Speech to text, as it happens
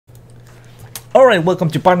Alright, welcome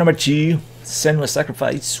to part number 2, Senua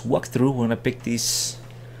Sacrifice walkthrough. We're gonna pick this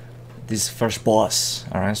first boss.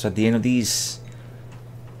 Alright, so at the end of these,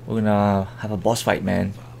 we're gonna have a boss fight,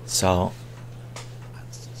 man. So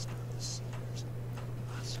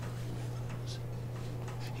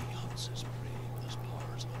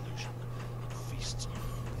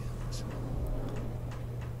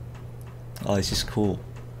oh, this is cool.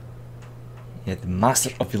 Yeah, the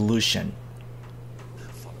Master of Illusion.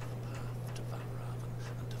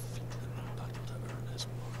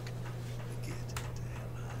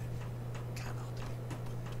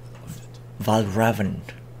 Valravn,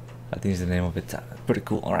 I think is the name of it. Pretty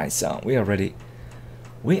cool. Alright, so we are ready.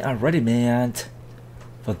 We are ready, man,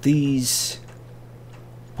 for these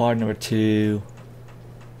part number 2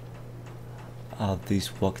 of this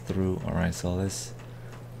walkthrough. Alright, so let's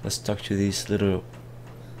talk to this little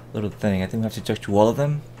thing. I think we have to talk to all of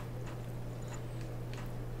them.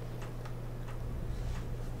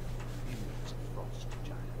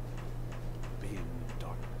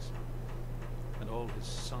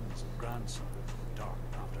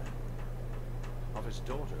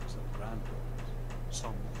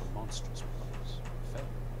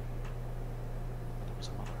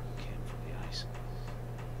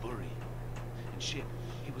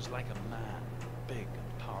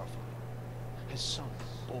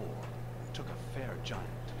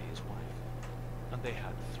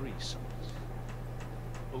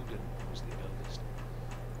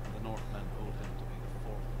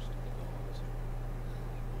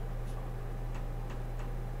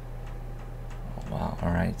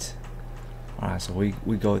 Alright, so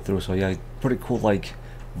we go through. So yeah, pretty cool, like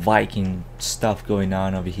Viking stuff going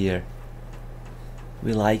on over here.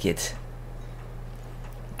 We like it.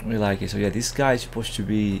 We like it. So yeah, this guy is supposed to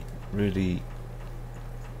be really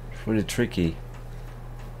tricky.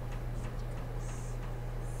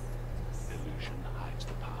 Illusion hides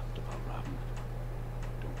the path to Valravn.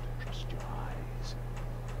 Don't trust your eyes.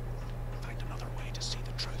 Find another way to see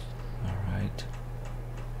the truth. Alright.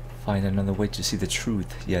 Find another way to see the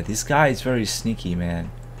truth. Yeah, this guy is very sneaky,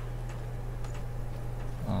 man.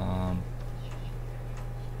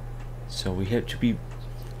 So we have to be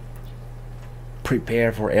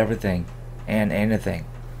prepared for everything and anything.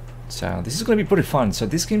 So this is gonna be pretty fun. So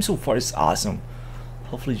this game so far is awesome.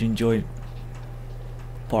 Hopefully you enjoyed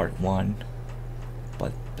part 1.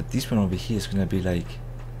 But this one over here is gonna be like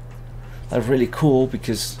really cool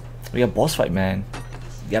because we got boss fight, man.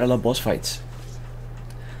 You gotta love boss fights.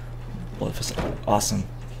 Both was awesome.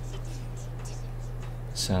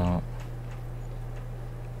 So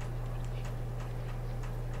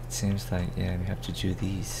it seems like, yeah, we have to do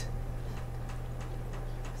these.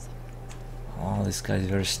 Oh, this guy's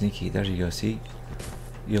very sneaky. There you go, see?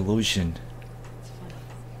 The illusion.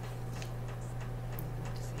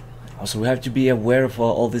 Also, we have to be aware of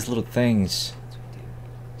all these little things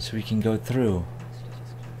so we can go through.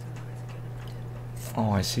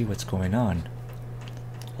 Oh, I see what's going on.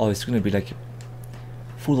 Oh, it's gonna be like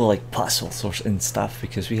full of like puzzles and stuff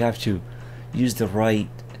because we have to use the right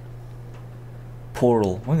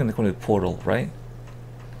portal. I'm gonna call it portal, right?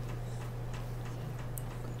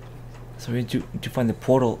 So we need to find the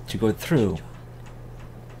portal to go through.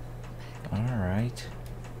 Alright.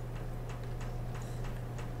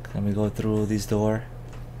 Can we go through this door?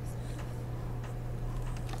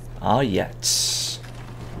 Oh yes.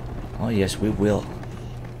 Oh yes, we will.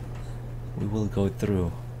 We will go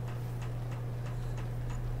through.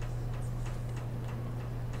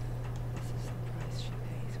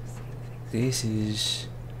 This is...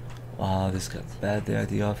 wow, this got bad day at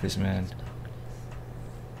the office, man.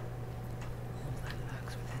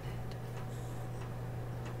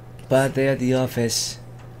 Bad day at the office.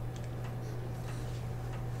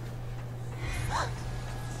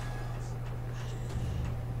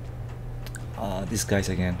 These guys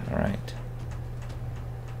again, alright.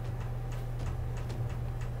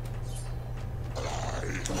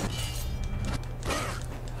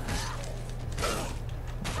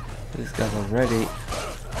 These guys are ready.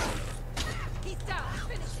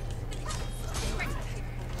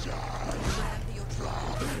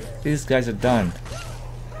 These guys are done.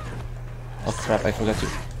 Oh crap, I forgot to.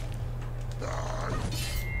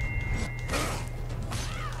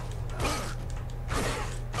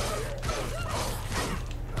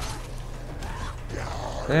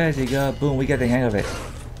 There you go, boom, we got the hang of it.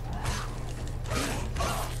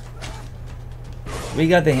 We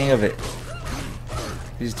got the hang of it.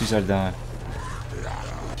 These two are done.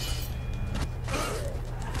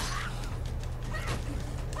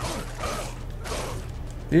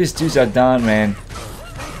 These two are done, man.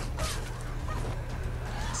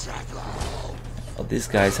 Oh, these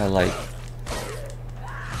guys are like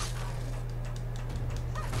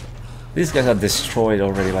These guys are destroyed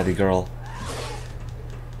already by the girl.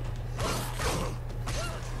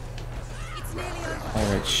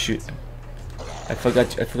 Alright, shoot. I forgot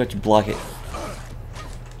to block it.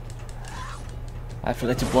 I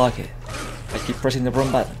forgot to block it. I keep pressing the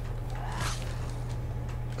wrong button.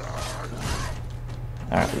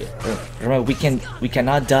 Alright, remember we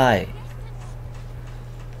cannot die.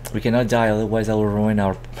 We cannot die, otherwise I will ruin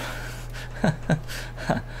our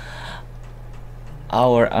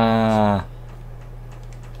our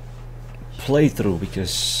playthrough,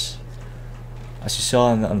 because as you saw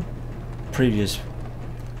on previous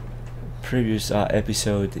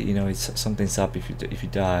episode, you know, it's something's up if you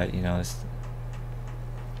die, you know, it's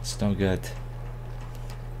no good.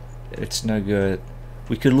 It's no good.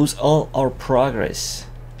 We could lose all our progress.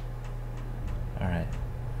 Alright.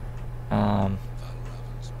 Valravn's power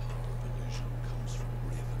of illusion comes from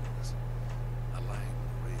ravens, allowing the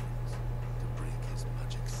ravens to break his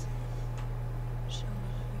magic seal.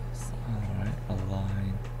 Alright,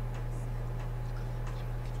 align.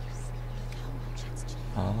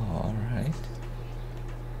 Oh, alright.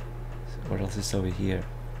 So what else is over here?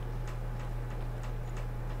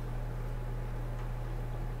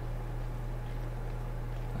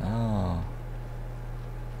 Oh.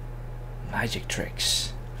 Magic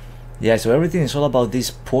tricks. Yeah, so everything is all about these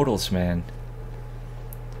portals, man.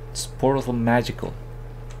 It's portals are magical.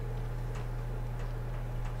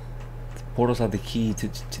 The portals are the key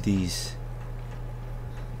to these.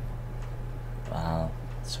 Wow,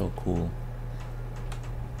 so cool.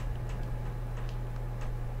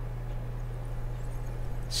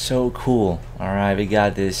 So cool. Alright, we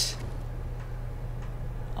got this.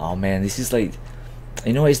 Oh man, this is like,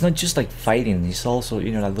 you know, it's not just like fighting, it's also,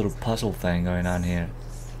 you know, that little puzzle thing going on here.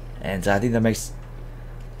 And I think that makes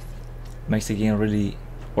the game really,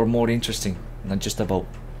 or more interesting, not just about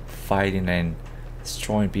fighting and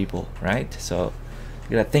destroying people, right? So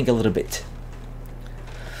you gotta think a little bit.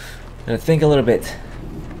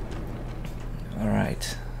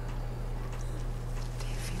 Alright.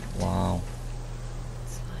 Wow.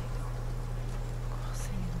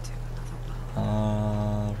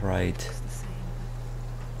 Right.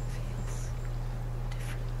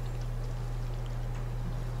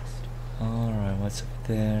 Alright, what's up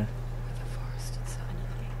there?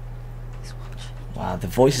 Wow, the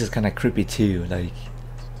voice is kind of creepy too, like.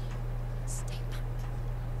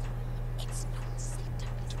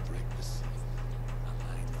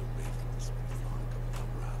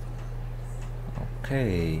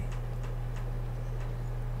 Okay.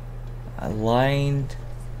 Aligned.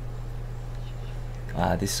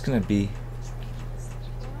 This is gonna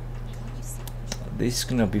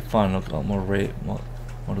be fun. Look, more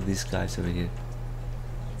of these guys over here.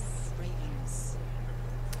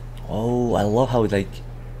 Oh, I love how like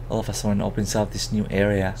all of a sudden opens up this new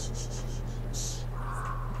area.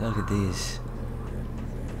 Look at these.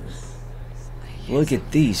 Look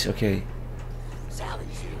at these. Okay.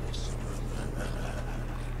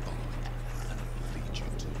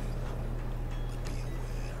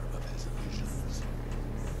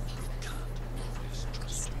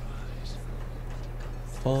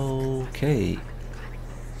 Okay.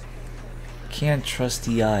 Can't trust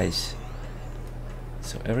the eyes.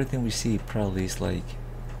 So everything we see probably is like,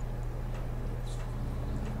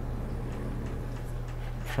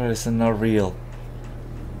 probably is not real.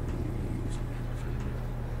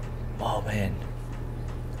 Oh man,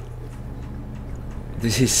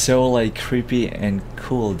 this is so like creepy and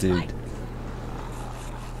cool, dude.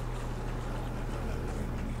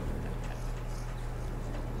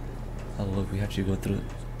 Oh look, we have to go through.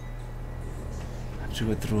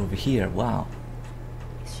 Over here. Wow.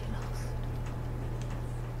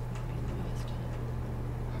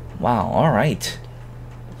 Wow. All right.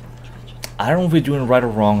 I don't know if we're doing right or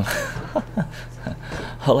wrong.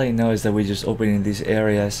 All I know is that we're just opening these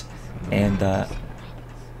areas, and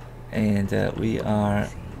we are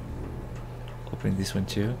opening this one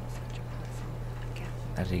too.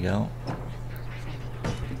 There you go.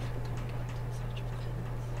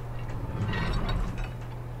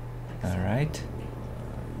 All right.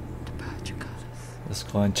 Let's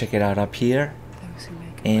go and check it out up here,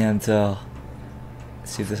 and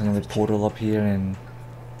see if there's another portal up here. And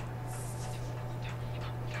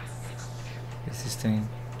what's this thing?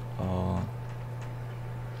 Oh,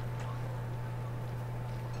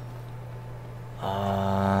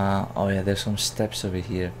 oh yeah, there's some steps over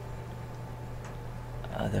here.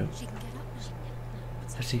 There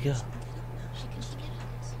you go.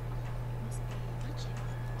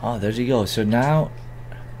 Oh, there you go. So now.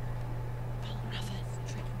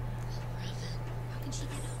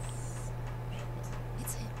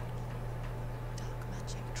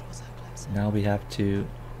 Now we have to.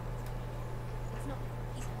 It's not.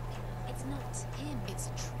 It's not him. It's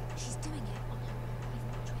a trick. She's doing it on her own.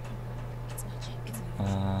 He's not tricking her. It's magic. It's an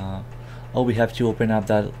illusion. Oh, we have to open up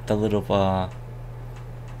that little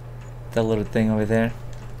thing over there.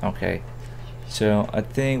 Okay. So I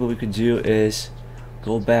think what we could do is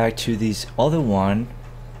go back to this other one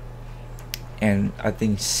and I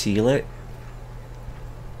think seal it.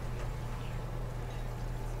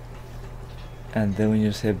 And then we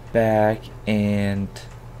just head back and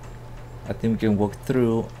I think we can walk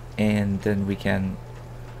through and then we can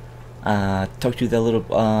talk to the little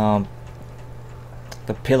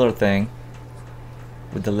the pillar thing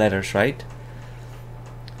with the letters, right?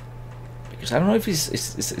 Because I don't know if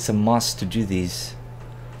it's a must to do these,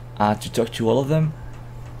 to talk to all of them,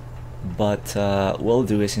 but we'll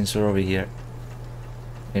do it since we're over here,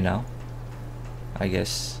 you know, I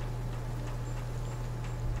guess.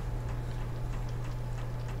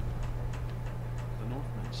 The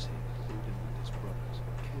Northmen say that Odin and his brothers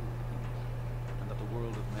killed Ymir, and that the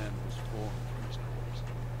world of men was formed from his corpse.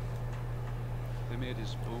 They made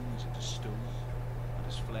his bones into stone, and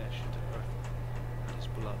his flesh into earth, and his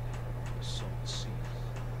blood into the salt sea.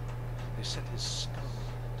 They set his skull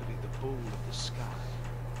to be the bowl of the sky,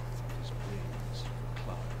 and his brains for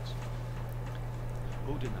clouds.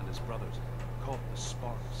 Odin and his brothers caught the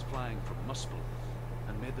sparks flying from Muspel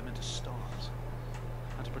and made them into stars.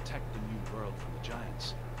 And to protect the new world from the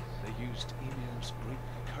giants, they used Ymir's great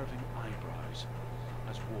curving eyebrows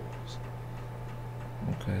as walls.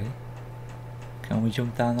 Okay. Can we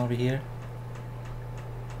jump down over here?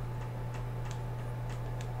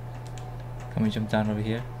 Can we jump down over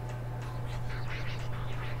here?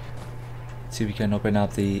 See if we can open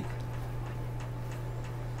up the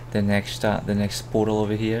next portal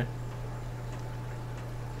over here.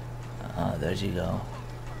 There you go.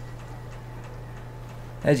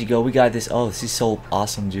 There you go. We got this. Oh, this is so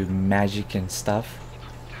awesome, dude. Magic and stuff.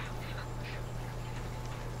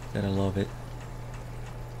 Gotta love it.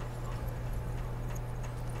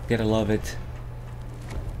 Gotta love it.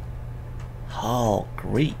 Oh,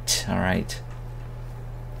 great. All right.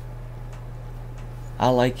 I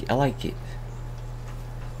like it. I like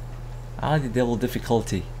the double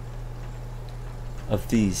difficulty of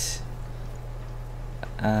these.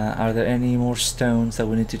 Are there any more stones that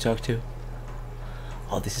we need to talk to?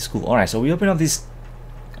 Oh, this is cool. Alright, so we open up this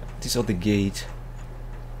other gate.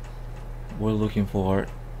 We're looking for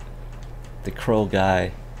the crow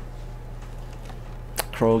guy.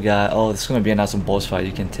 Oh, this is gonna be an awesome boss fight,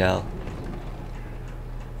 you can tell.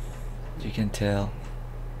 You can tell.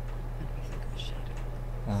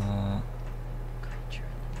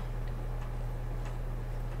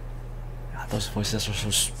 Those voices are so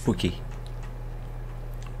spooky.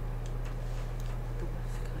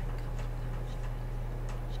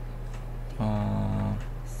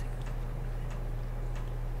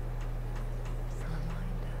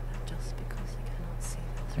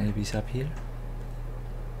 Maybe he's up here.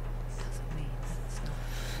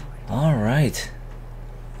 All right.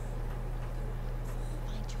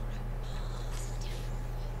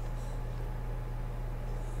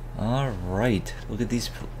 All right. Look at these.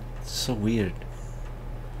 So weird.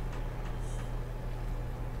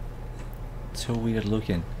 So weird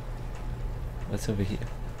looking. What's over here?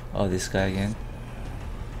 Oh, this guy again.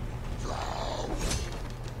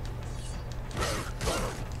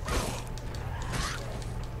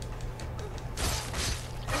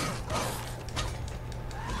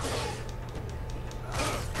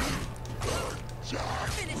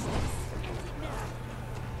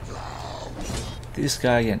 This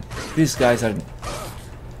guy again. These guys are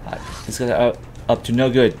up to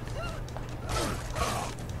no good.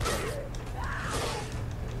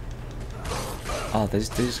 Oh, they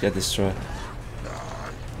just got destroyed.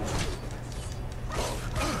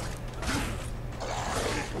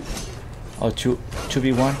 Oh,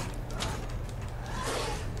 2v1.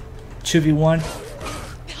 2v1.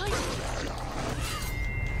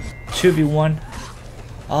 2v1.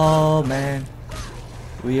 Oh man,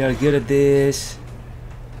 we are good at this.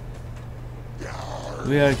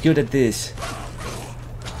 We are good at this.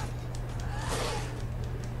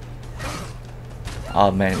 Oh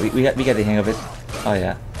man, we got the hang of it. Oh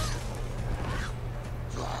yeah,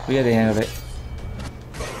 we got the hang of it.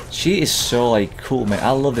 She is so like cool, man. I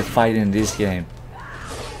love the fighting in this game.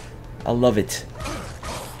 I love it.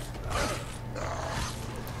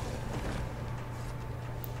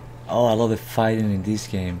 Oh, I love the fighting in this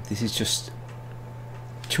game. This is just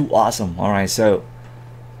too awesome. All right, so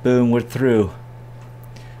boom, we're through.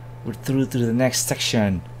 We're through to the next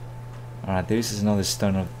section. Alright, this is another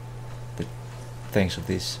stone of the things of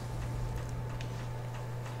this.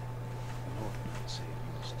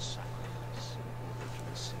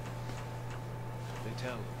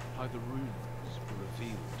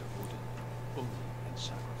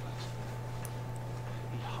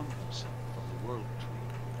 hung himself from the world tree,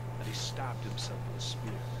 and he stabbed himself with a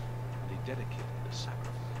spear, and he dedicated the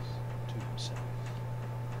sacrifice to himself.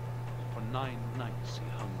 For 9 nights he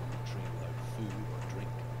hung on the tree without food or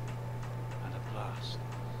drink, and at last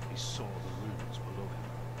he saw the runes below him.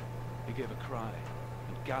 He gave a cry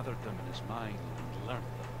and gathered them in his mind and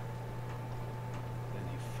learnt them. Then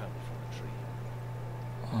he fell from the tree.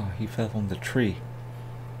 Oh, he fell from the tree.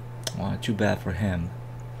 Oh, too bad for him.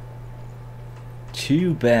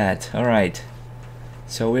 Too bad. Alright.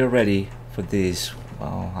 So we're ready for this.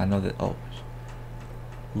 Wow, another... Oh.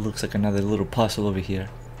 Looks like another little puzzle over here.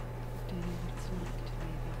 Do you know what it's like to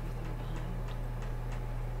leave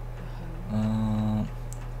everything behind? Your home,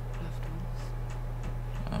 loved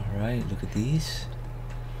ones, Alright, look at these.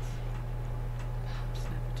 perhaps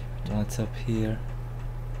never to return. What's up here?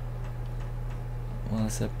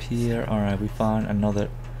 What's up here? Alright, we found another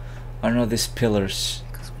of these pillars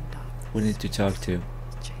Because when darkness we need to talk to.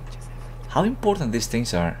 changes everything, How important these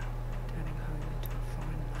things are. turning home into a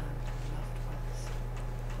foreign land and loved ones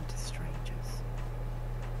into strangers.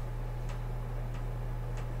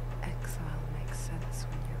 Exile makes sense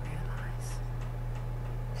when you realize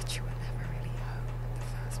that you were never really home in the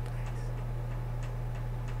first place.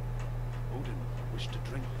 Odin wished to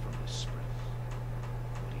drink from this spring,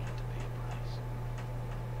 but he had to pay a price.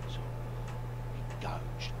 So he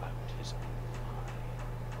gouged out his own eye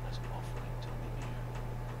as an offering to Mimir.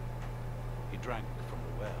 He drank from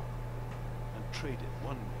the well and traded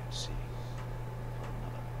one way of seeing for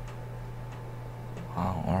another.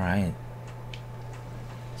 Wow, alright.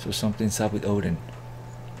 So something's up with Odin.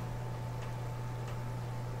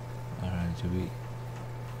 Alright,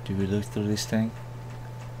 do we look through this thing?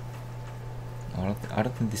 I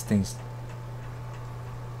don't think these things...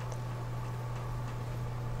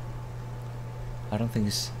 I don't think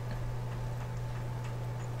it's...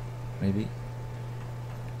 Maybe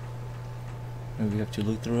we have to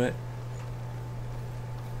look through it.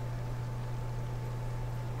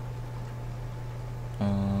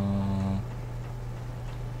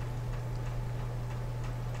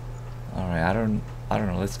 Alright, I don't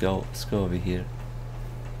know. Let's go over here.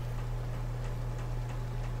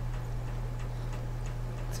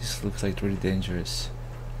 This looks like really dangerous.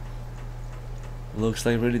 Looks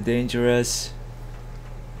like really dangerous.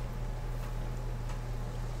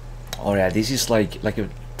 Oh yeah, this is like a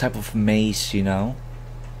type of maze, you know.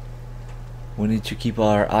 We need to keep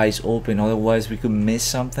our eyes open, otherwise we could miss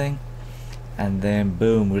something, and then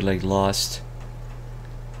boom, we're like lost.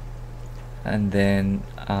 And then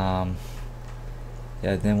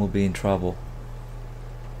yeah, then we'll be in trouble.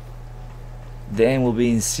 Then we'll be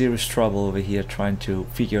in serious trouble over here trying to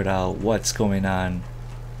figure out what's going on.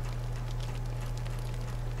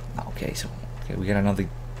 Okay, so we got another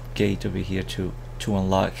gate over here to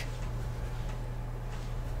unlock.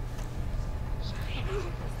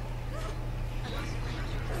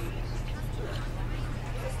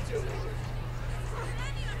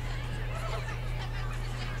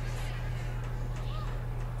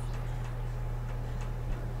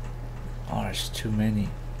 Oh, there's too many.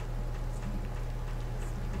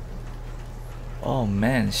 Oh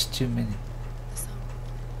man, it's too many.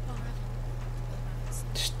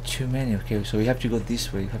 It's too many. Okay, so we have to go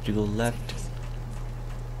this way. We have to go left.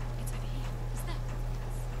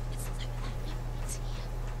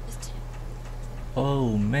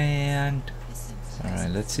 Oh man.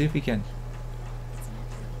 Alright, let's see if we can.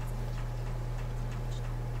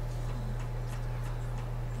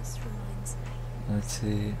 Let's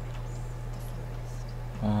see.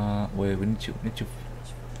 Wait, we need to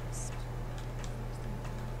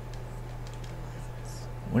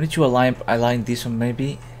align this one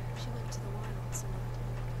maybe.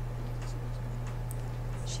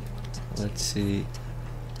 Let's see.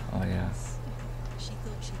 Oh yeah.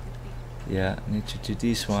 Yeah, need to do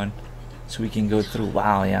this one so we can go through.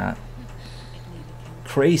 Wow, yeah.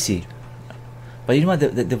 Crazy. But you know what,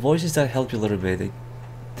 the voices that help you a little bit,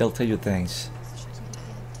 they'll tell you things.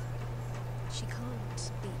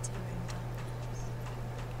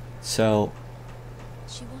 So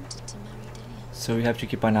we have to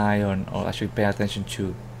keep an eye on, or actually pay attention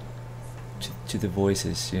to the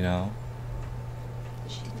voices, you know.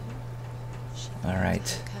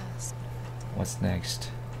 Alright. What's next?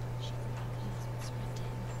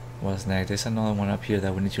 What's next? There's another one up here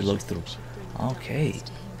that we need to look through. Okay.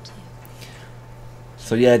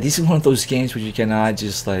 So yeah, this is one of those games where you cannot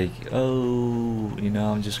just like, oh, you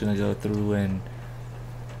know, I'm just gonna go through and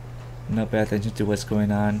not pay attention to what's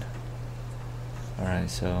going on. Alright,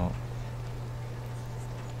 so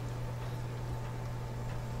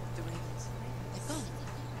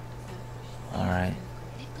alright.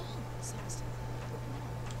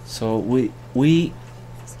 So we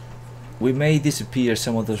may disappear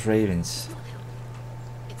some of those ravens.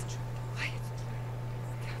 It's true. Quiet.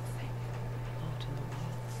 Can't think. Out in the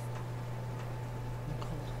wilds. In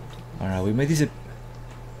cold winter. Alright,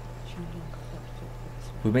 She no longer felt fit for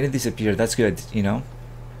this we made it disappear. That's good, you know.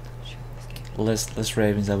 She always came Less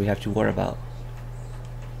ravens that we have to worry about.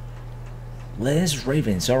 Less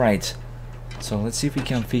ravens, alright. So let's see if we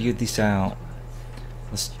can figure this out.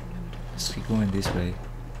 Let's keep going this way.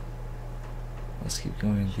 Let's keep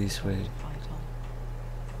going this way. fight on.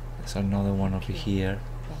 There's another one over here.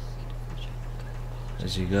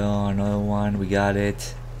 Rest, There you go, another one. We got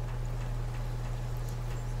it.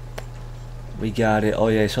 We got it. Oh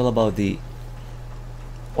yeah, it's all about these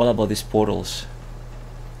portals.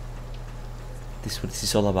 This is what this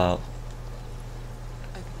is all about.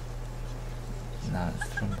 Not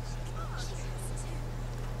from.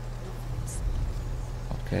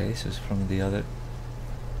 Okay, so it's from the other.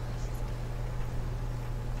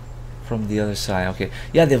 From the other side. Okay,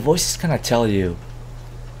 yeah, the voices kind of tell you.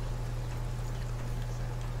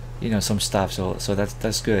 You know, some stuff. So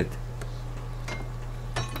that's good.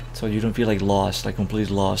 So you don't feel like lost, like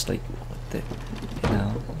completely lost, like what the, you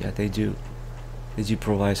know? Yeah, they do. They do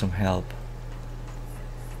provide some help.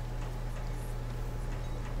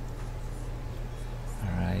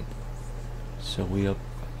 All right. So we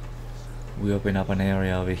open up an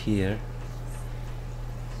area over here.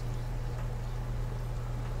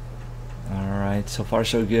 All right. So far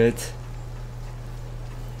so good.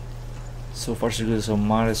 So far so good. So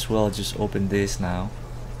might as well just open this now.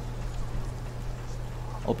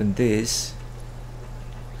 Open this,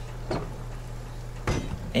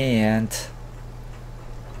 and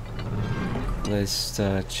let's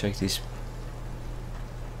check this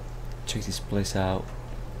place out.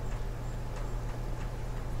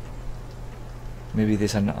 Maybe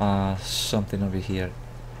there's something over here.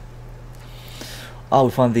 Oh,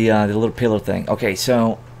 we found the little pillar thing. Okay,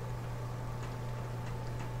 so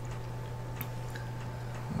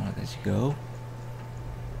there you go.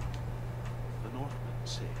 The Northmen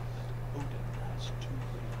say that Odin has two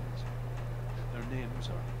ravens. Their names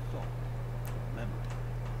are thought and memory,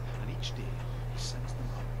 and each day he sends them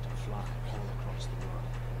out to fly all across the world.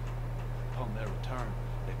 Upon their return,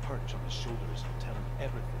 they perch on his shoulders and tell him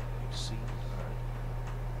everything they've seen and heard.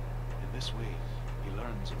 In this way, he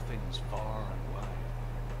learns of things far and wide,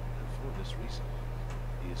 and for this reason,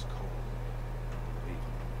 he is called the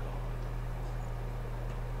Raven God.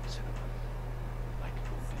 Senua, like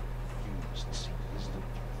Odin, use the seek wisdom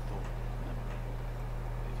through thought and memory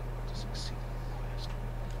if you want to succeed in the quest.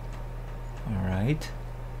 All right.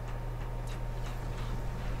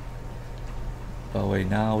 But wait,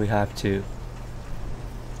 now we have to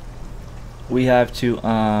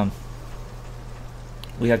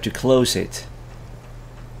close it.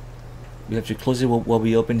 We have to close it what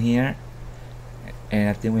we open here, and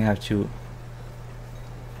I think we have to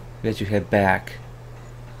head back.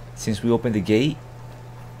 Since we opened the gate,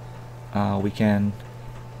 we can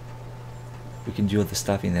do all the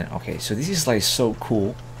stuff in there. Okay, so this is like so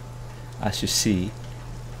cool, as you see.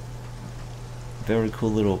 Very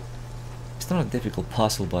cool little. It's not a difficult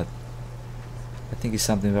puzzle, but I think it's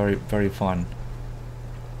something very, very fun.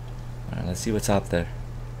 Alright, let's see what's up there.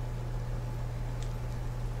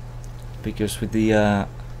 Because with the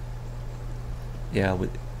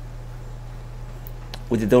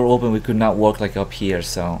with the door open, we could not walk like up here,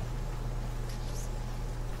 so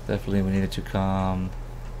definitely we needed to come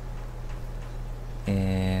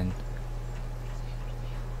and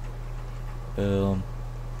boom.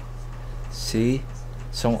 See,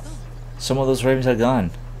 some of those ravens are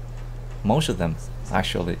gone. Most of them,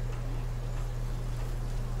 actually.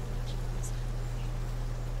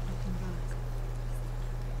 Nothing back.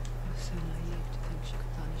 I was so naive to think she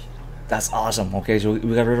could banish it on her That's own. awesome. Okay, so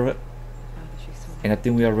we got rid of it, Rather she saw and I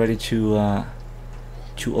think we are ready to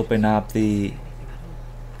open up the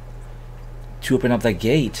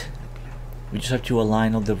gate. We just have to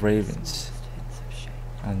align all the ravens, hints of shape.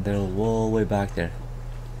 and they're all the way back there.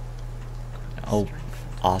 Oh,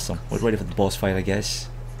 awesome. We're ready for the boss fight, I guess.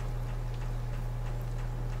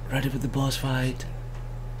 Ready for the boss fight.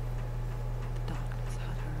 The darkness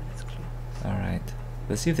had her in its claws. Alright.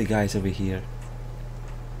 Let's see if the guy's over here.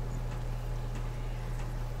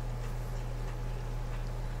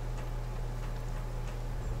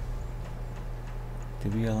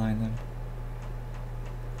 Did we align them?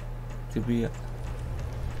 Did we?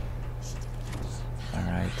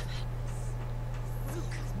 Alright. Look,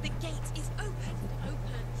 the gate is open.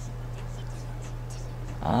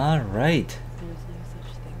 Alright. There is no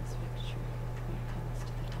such thing as victory when it comes to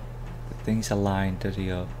the darkness. The thing's aligned. There you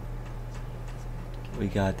go. We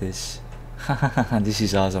got this. This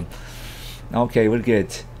is awesome. Okay, we're good.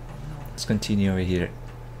 Let's continue over here.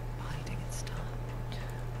 Biding its time.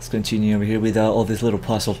 Let's continue over here with all these little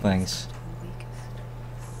puzzle things. Will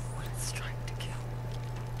it strike to kill?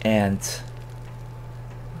 And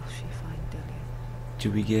Will she find Dillion do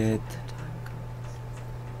we get? when the time comes?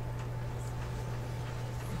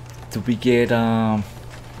 Do we get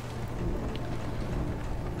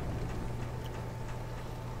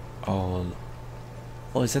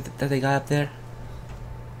Oh, is that the guy up there?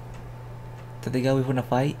 That the guy we wanna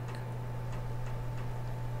fight?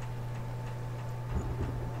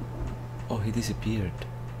 Oh, he disappeared.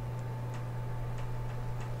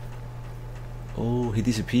 Oh, he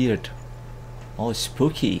disappeared. Oh,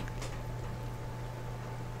 spooky.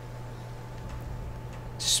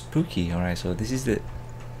 Spooky. Alright, so this is the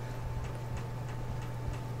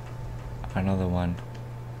another one.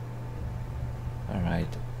 Alright.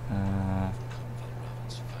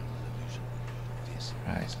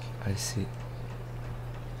 Right, I see.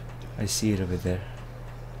 I see it over there.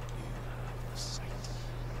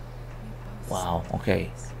 Wow.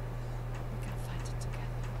 Okay. We can fight it together.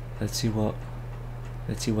 Let's see what.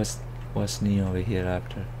 Let's see what's new over here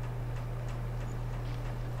after.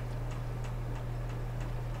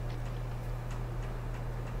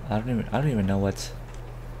 I don't even know what's.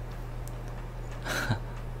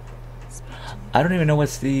 I don't even know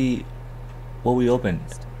what's the what we opened.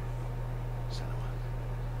 Senua,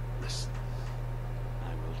 listen. I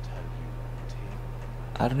will tell you a tale.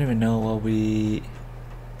 I don't even know what we. The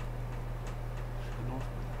Northmen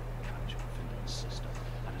captured Finland's sister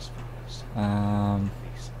and his father sent him to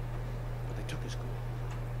face. But they took his gold,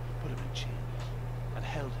 put him in chains, and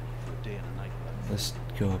held him for a day and a night without food. Let's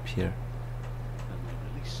go up here. Then they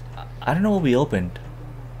released him. I don't know what we opened.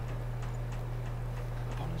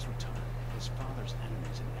 Upon his return, his father's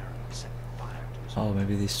enemies in Erin set fire to his Oh, home.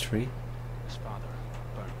 maybe these three. His father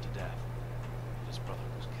burned to death, and his brother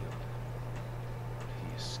was killed. But he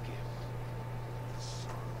escaped with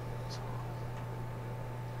sorrow in his heart.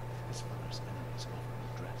 His father's enemies offered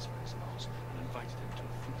redress for his loss and invited him to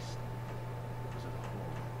a feast. It was at a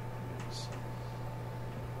home near the sea.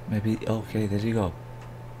 Maybe. Okay, there you go.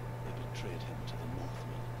 They betrayed him to the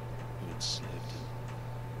Northmen, who enslaved him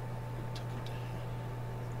and took him to Hell.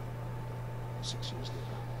 6 years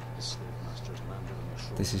later, his slave masters landed on the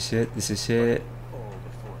shore. This is it. This is it. All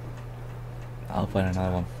before him. I'll find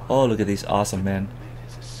another one. Oh, look at these awesome man. Made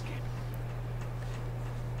his escape.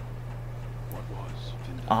 What was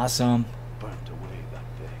Finland Awesome. burnt away that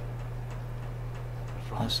day. But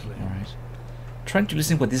from Awesome. the All right. flames, Trying to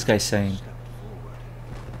listen what this guy's saying. stepped forward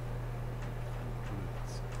and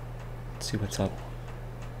Ruth, Let's see what's up.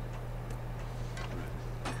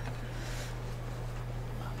 the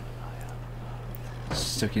man that I am now.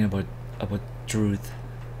 It's talking about truth.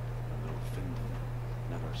 And though Finland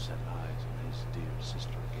never set eyes on his dear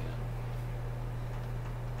sister again,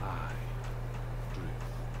 I, Ruth,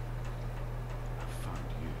 have found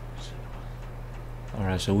you, Senua. All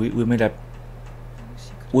right, so we made a I wish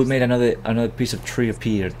you could we have made seen another piece of tree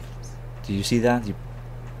appeared. Do you see that?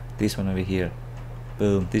 This one over here.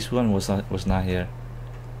 Boom. This one was not here.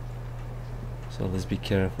 So let's be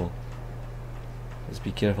careful. Let's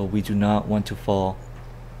be careful. We do not want to fall.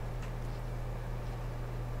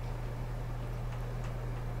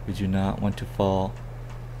 We do not want to fall.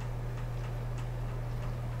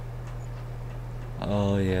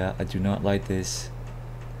 Oh yeah, I do not like this.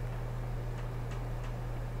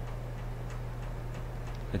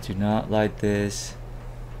 I do not like this.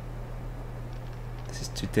 This is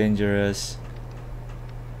too dangerous.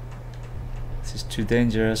 This is too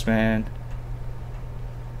dangerous, man.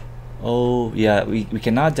 Oh yeah, we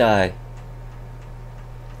cannot die.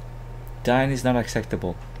 Dying is not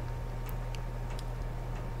acceptable.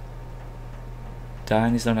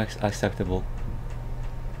 Dying is not acceptable.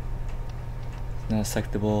 It's not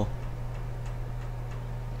acceptable.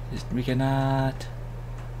 We cannot.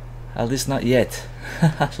 At least not yet.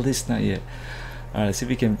 At least not yet. Alright, let's see if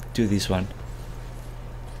we can do this one.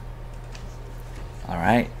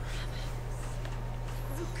 Alright.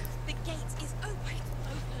 Look, the gate is open.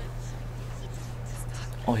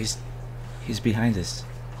 Oh, he's behind us.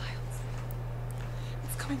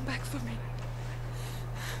 It's coming back for me.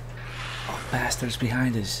 Oh, bastard's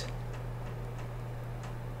behind us.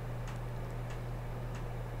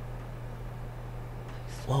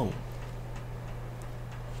 Whoa.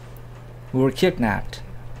 We were kidnapped.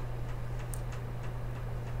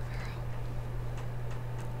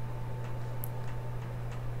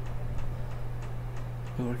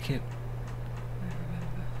 We were kidnapped. I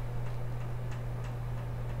remember.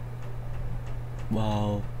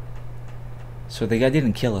 Wow. So the guy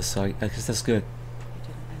didn't kill us, so I guess that's good. It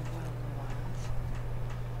didn't end well in the wilds.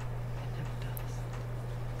 It never does.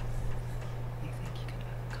 You think you could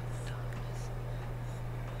overcome the darkness,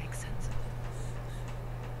 make sense of it,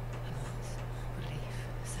 and once relief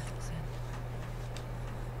settles in.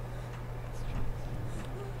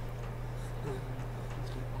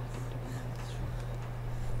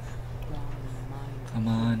 Come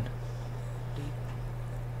on.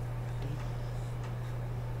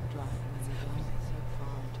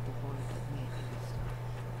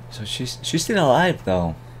 So she's still alive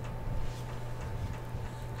though.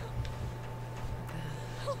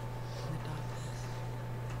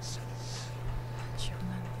 She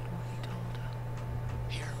remembered what he told her.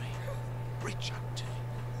 Hear me. Reach out to me.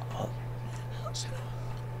 Oh, Senua,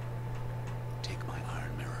 take my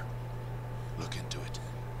iron mirror. Look into it,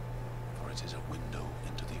 for it is a window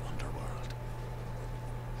into the underworld.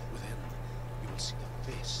 Within, you will see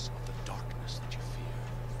the face of the darkness that you fear.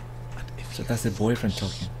 And if so you that's the boyfriend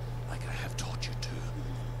focus, talking. like I have taught you to,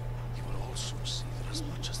 you will also see that as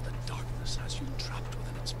much as the darkness has you trapped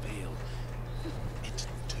within its veil, it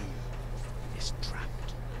too is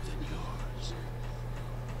trapped within yours.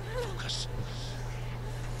 Focus.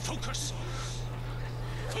 Focus.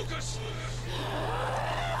 Focus.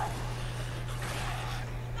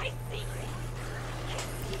 I see.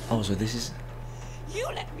 Oh, so this is. You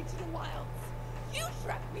led me to the wilds. You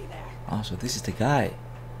trapped me there. Oh, so this is the guy.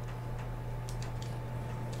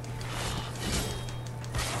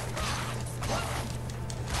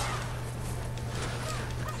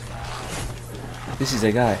 This is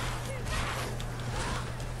the guy.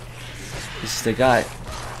 This is the guy.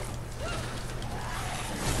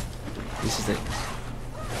 This is the.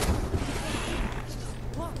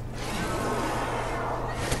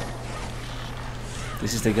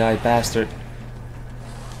 This is the guy, bastard.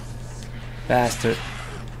 Bastard.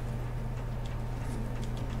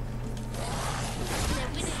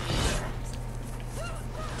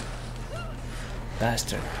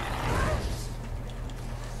 Bastard.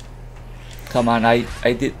 Come on, I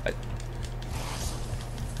did.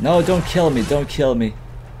 No, don't kill me, don't kill me.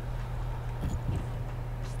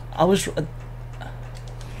 I was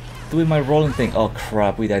doing my rolling thing. Oh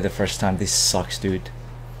crap, we died the first time. This sucks, dude.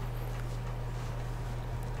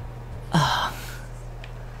 Ah.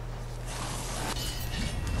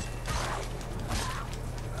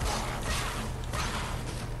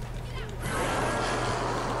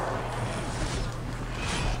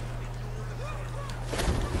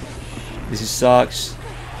 This sucks.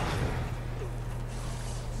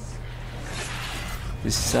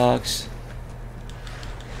 This sucks.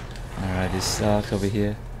 Alright, this sucks over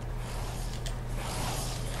here.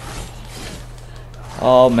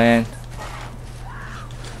 Oh man.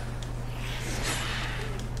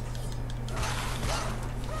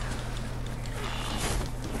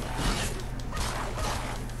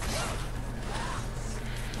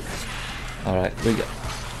 Alright, we got.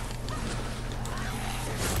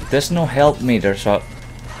 There's no health meter, so.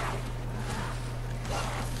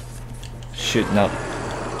 Shoot, no.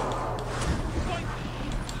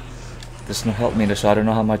 There's no health meter, so I don't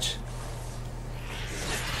know how much.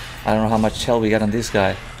 I don't know how much health we got on this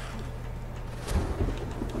guy.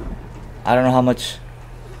 I don't know how much.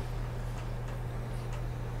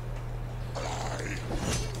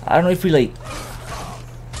 I don't know if we like.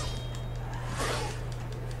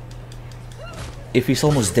 If he's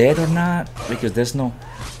almost dead or not, because there's no.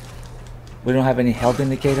 We don't have any health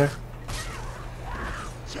indicator.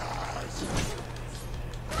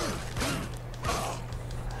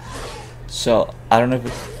 So I don't know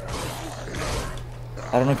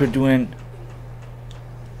if we're doing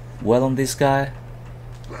well on this guy.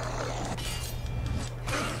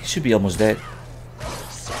 He should be almost dead.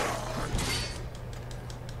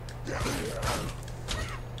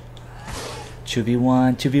 Two v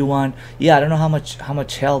one. Yeah, I don't know how much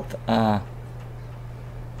health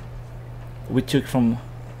we took from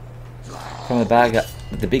the bad guy,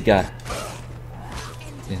 the big guy.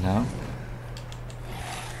 You know.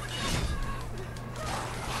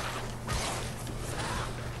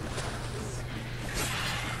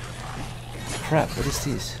 Crap, what is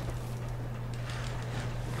this?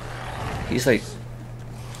 He's like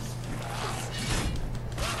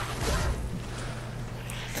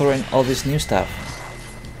throwing all this new stuff.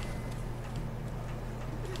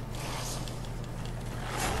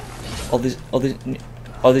 All this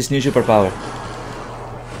new superpower.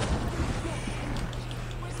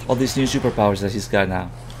 All these new superpowers that he's got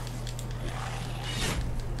now.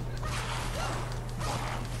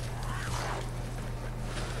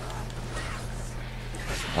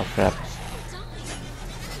 Oh crap.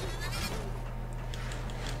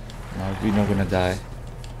 No, we're not gonna die.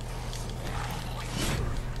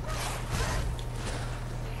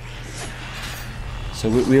 So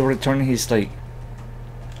we're returning his like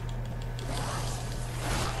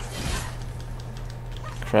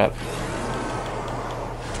crap.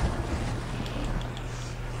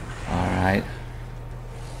 Alright.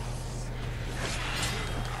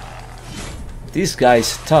 This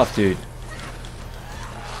guy's tough, dude.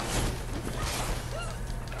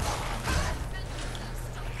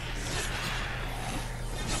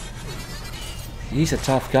 He's a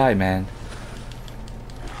tough guy, man.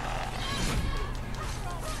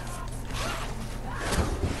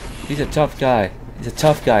 He's a tough guy. He's a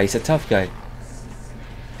tough guy. He's a tough guy.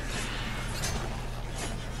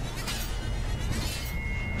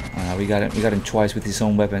 We got him. We got him twice with his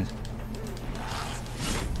own weapons.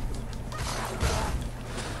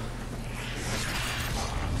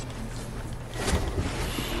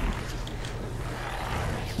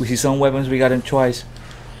 With his own weapons, we got him twice,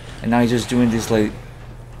 and now he's just doing this like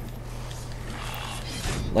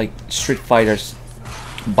Street Fighters,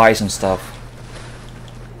 Bison stuff.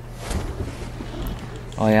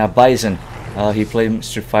 Oh yeah, Bison. He played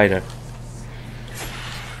Street Fighter.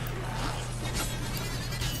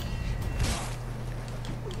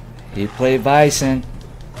 He played Bison.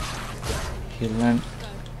 He learned.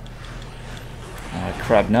 Oh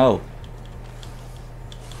crap! No.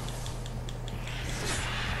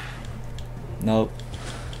 Nope.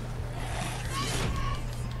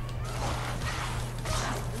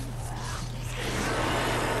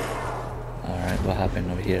 Alright, what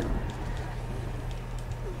happened over here?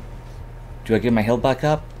 Do I get my health back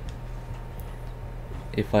up?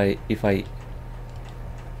 If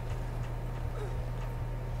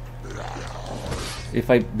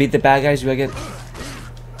I beat the bad guys, do I get?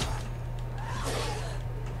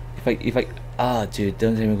 If I ah, dude,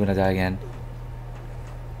 don't think we're gonna die again.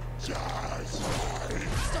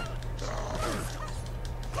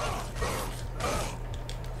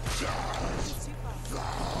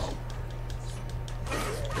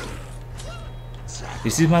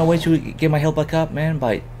 Is this my way to get my health back up, man?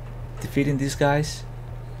 By defeating these guys?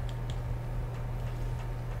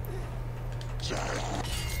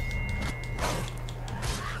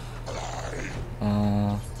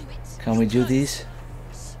 Can we do this?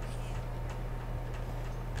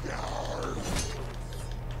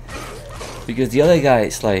 Because the other guy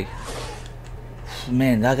is like,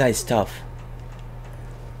 man, that guy is tough,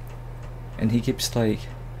 and he keeps like.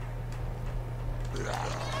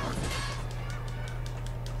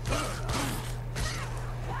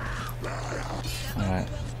 Alright.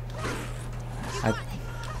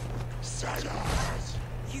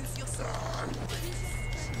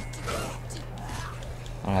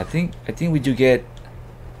 I think we do get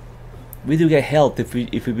health if we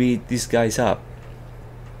beat these guys up.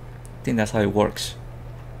 I think that's how it works.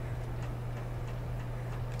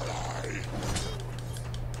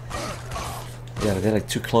 Yeah, they're like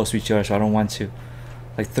too close to each other, so I don't want to.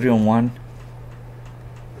 Like 3-on-1.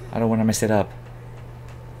 I don't want to mess it up.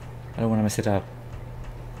 I don't want to mess it up.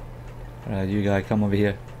 Alright, you guys, come over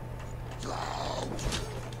here.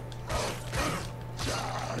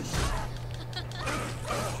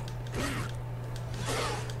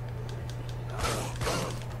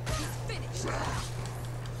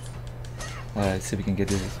 Alright, let's see if we can get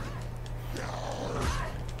this.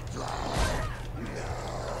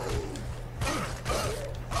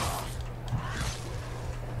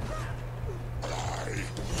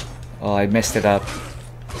 Oh, I messed it up.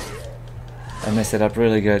 I messed it up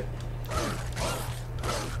really good.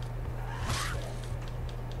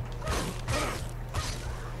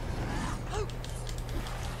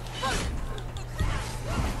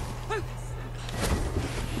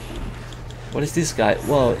 What is this guy?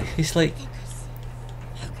 Whoa, he's like...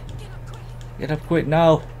 Get up quick,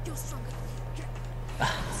 no!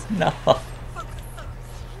 No!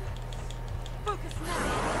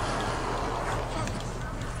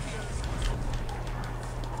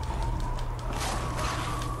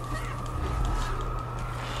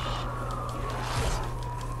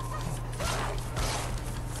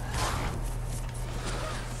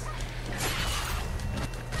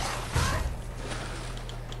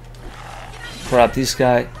 Crap, this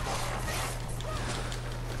guy.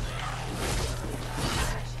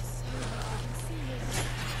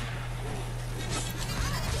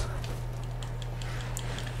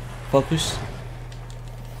 Focus.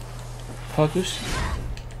 Focus.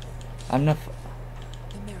 I'm not.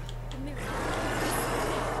 The mirror.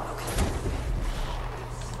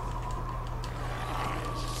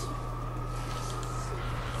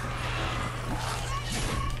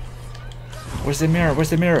 Where's the mirror?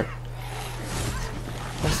 Where's the mirror?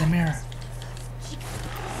 Where's the Come here.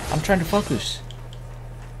 I'm trying to focus.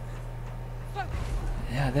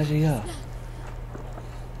 Yeah, there you go.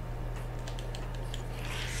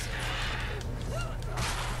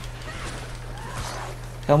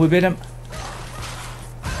 Can we beat him?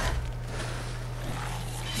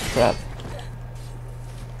 Crap.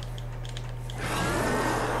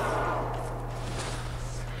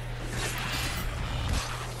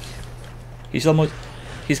 He's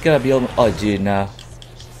gonna be almost, oh dude, no.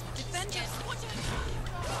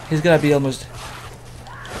 He's gonna be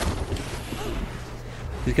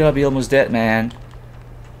almost dead, man.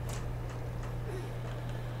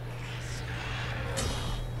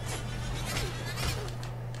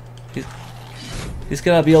 He's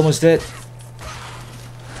gonna be almost dead.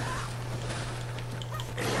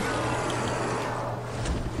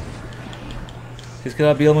 He's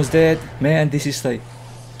gonna be almost dead. Man, this is like...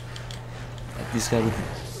 This guy with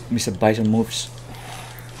Mr. Bison moves.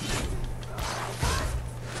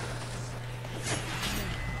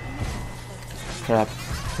 Crap.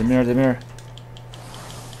 The mirror, the mirror.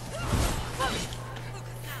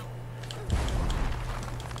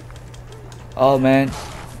 Oh man.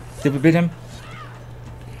 Did we beat him?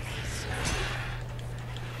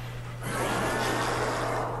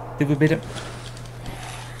 Did we beat him?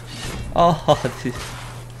 Oh,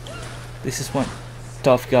 this is one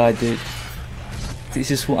tough guy, dude. This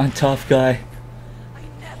is one tough guy. I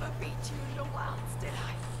never beat you in the wilds, did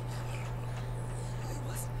I? It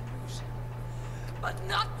was an illusion. But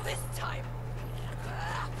not this time.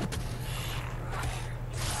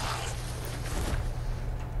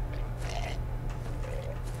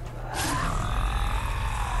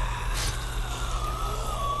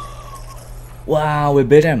 Wow, we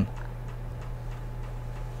beat him.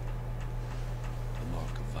 The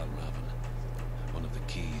mark of Valravn, one of the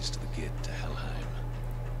keys to the gate to Helheim.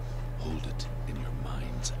 Hold it in your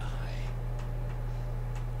mind's eye.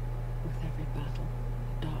 With every battle,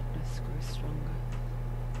 darkness grows stronger.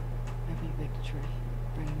 Every victory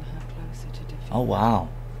bringing her closer to defeat. Oh wow.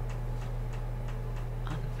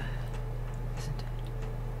 Unfair, isn't it?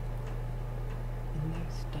 In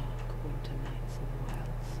those dark winter nights in the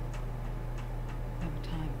wilds, there were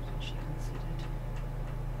times when she considered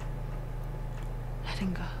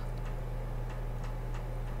letting go.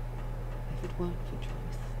 If it weren't for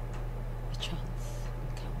truth, a chance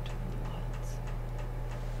encounter in the wilds,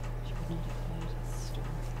 she would not have heard his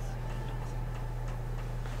stories and lost them.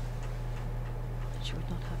 And she would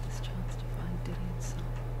not have this chance to find Dillion's son.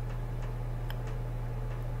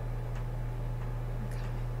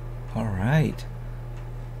 Alright.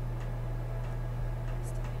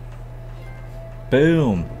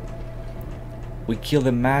 Boom. We killed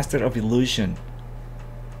the master of illusion.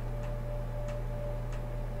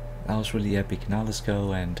 That was really epic. Now let's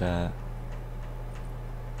go and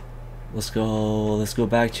let's go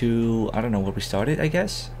back to, I don't know where we started, I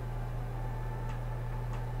guess.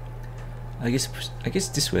 I guess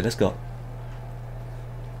this way. Let's go.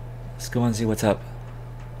 Let's go and see what's up.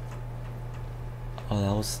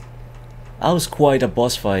 Oh, that was quite a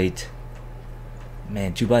boss fight.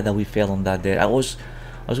 Man, too bad that we failed on that day. I was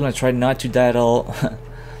gonna try not to die at all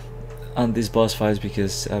on these boss fights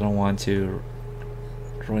because I don't want to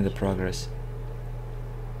ruin the progress.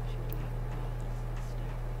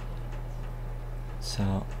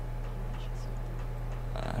 So,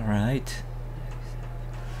 alright.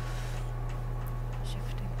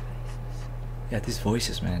 Shifting faces. Yeah, these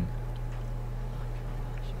voices, man.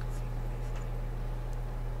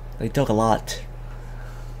 They talk a lot.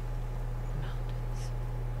 Mountains.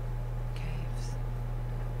 Caves.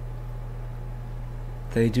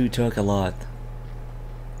 They do talk a lot.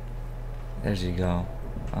 There you go.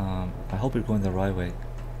 I hope we're going the right way.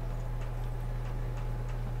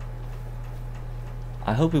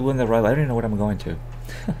 I hope we went the right way. I don't even know what I'm going to.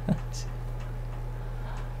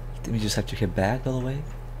 Did we just have to head back all the way?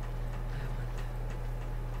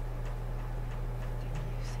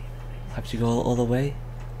 Have to go all the way?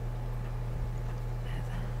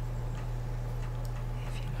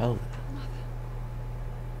 Oh.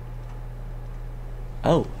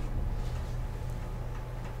 Oh.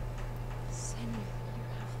 Senua, you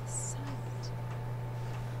have the sight.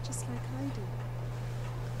 Just like I do.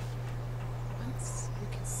 Once you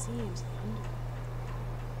can see into the underworld.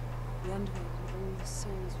 The underworld with all the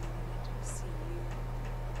souls within it will see you.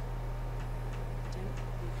 Don't be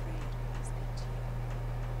afraid of what is good to you.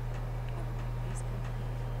 I will always be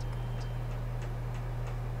here to guide you.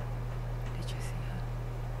 Did you see her?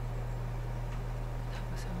 That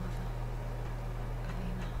was her mother.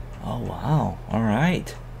 Galena. Oh wow. Alright.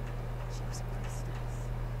 She was a priestess.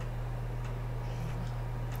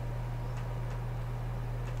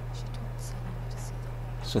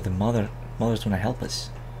 So the mother's gonna help us.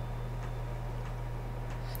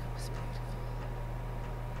 It was beautiful.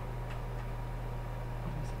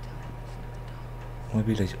 It was a time before the dawn.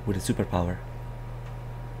 Maybe like with a superpower.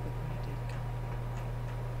 But when it did come,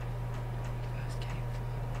 it first came for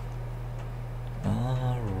her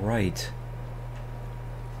mother. Alright.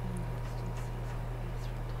 Senua still sees her face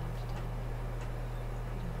from time to time.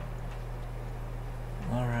 We don't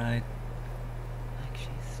know. Alright. Like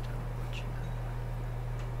she's still watching over.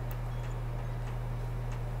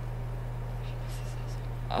 She misses us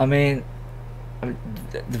a lot. I mean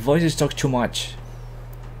the voices talk too much.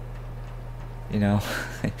 You know,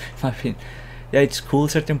 I mean, yeah, it's cool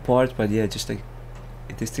certain parts, but yeah, just like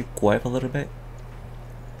it is still quiet a little bit,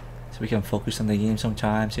 so we can focus on the game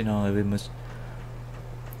sometimes. You know, it was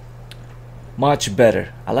much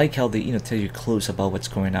better. I like how they tell you clues about what's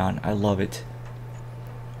going on. I love it.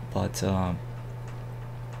 But all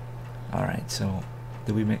right, so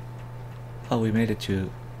did we make? Oh, we made it to.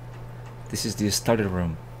 This is the starter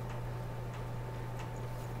room.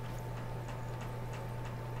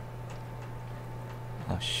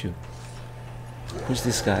 Oh shoot. Who's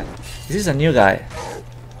this guy? This is a new guy.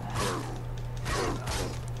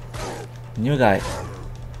 New guy.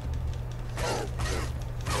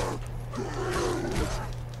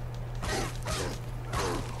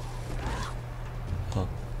 Oh.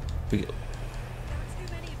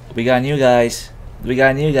 We got new guys. We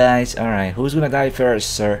got new guys. Alright, who's gonna die first,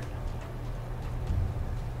 sir?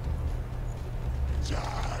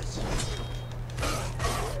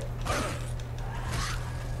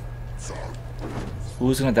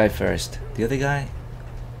 Who's gonna die first? The other guy?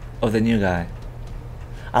 Or the new guy?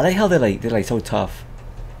 I like how they're like so tough.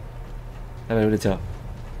 They're really tough.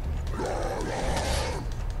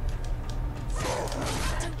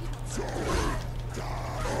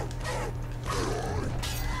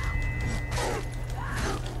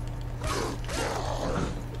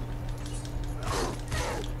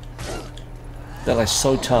 They're like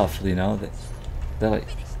so tough, you know. They're like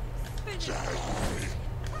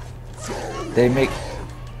they make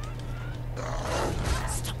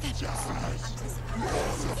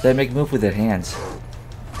move with their hands.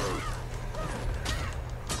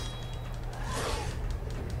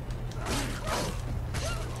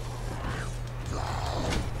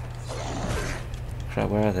 Crap,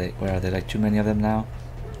 where are they? Where are they? Like too many of them now?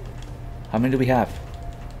 How many do we have?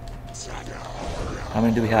 How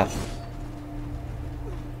many do we have?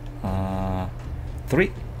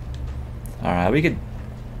 3. Alright, we could.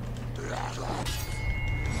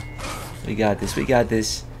 We got this, we got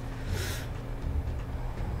this.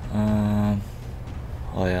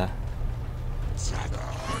 Oh yeah.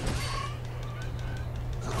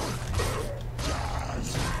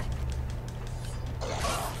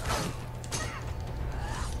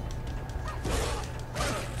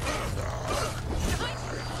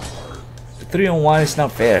 The 3-on-1 is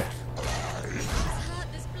not fair.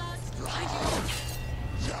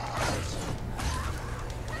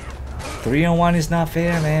 3-on-1 is not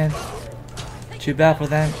fair, man. Too bad for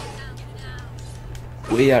them.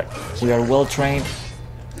 We are well trained.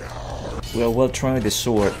 We are well trained with the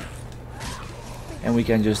sword, and we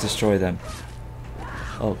can just destroy them.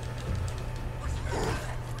 Oh.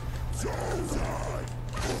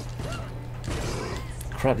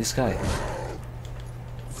 Crap, this guy.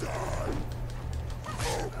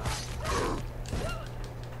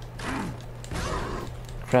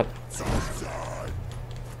 Crap.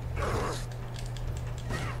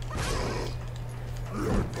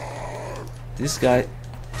 This guy.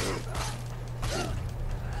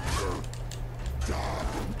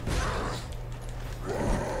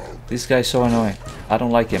 This guy's so annoying. I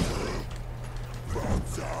don't like him.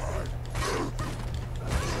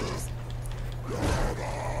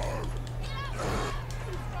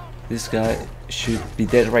 This guy should be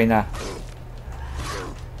dead right now.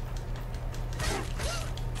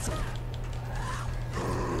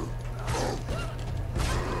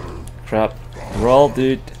 Crap. Roll,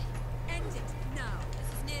 dude.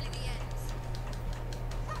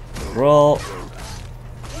 Roll.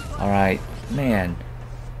 Alright, man.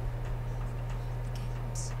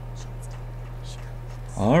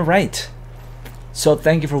 Alright. So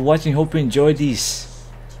thank you for watching. Hope you enjoyed this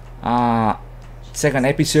second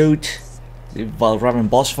episode. The Valravn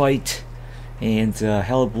boss fight and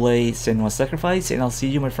Hellblade Senua sacrifice. And I'll see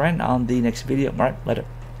you, my friend, on the next video. Alright, later.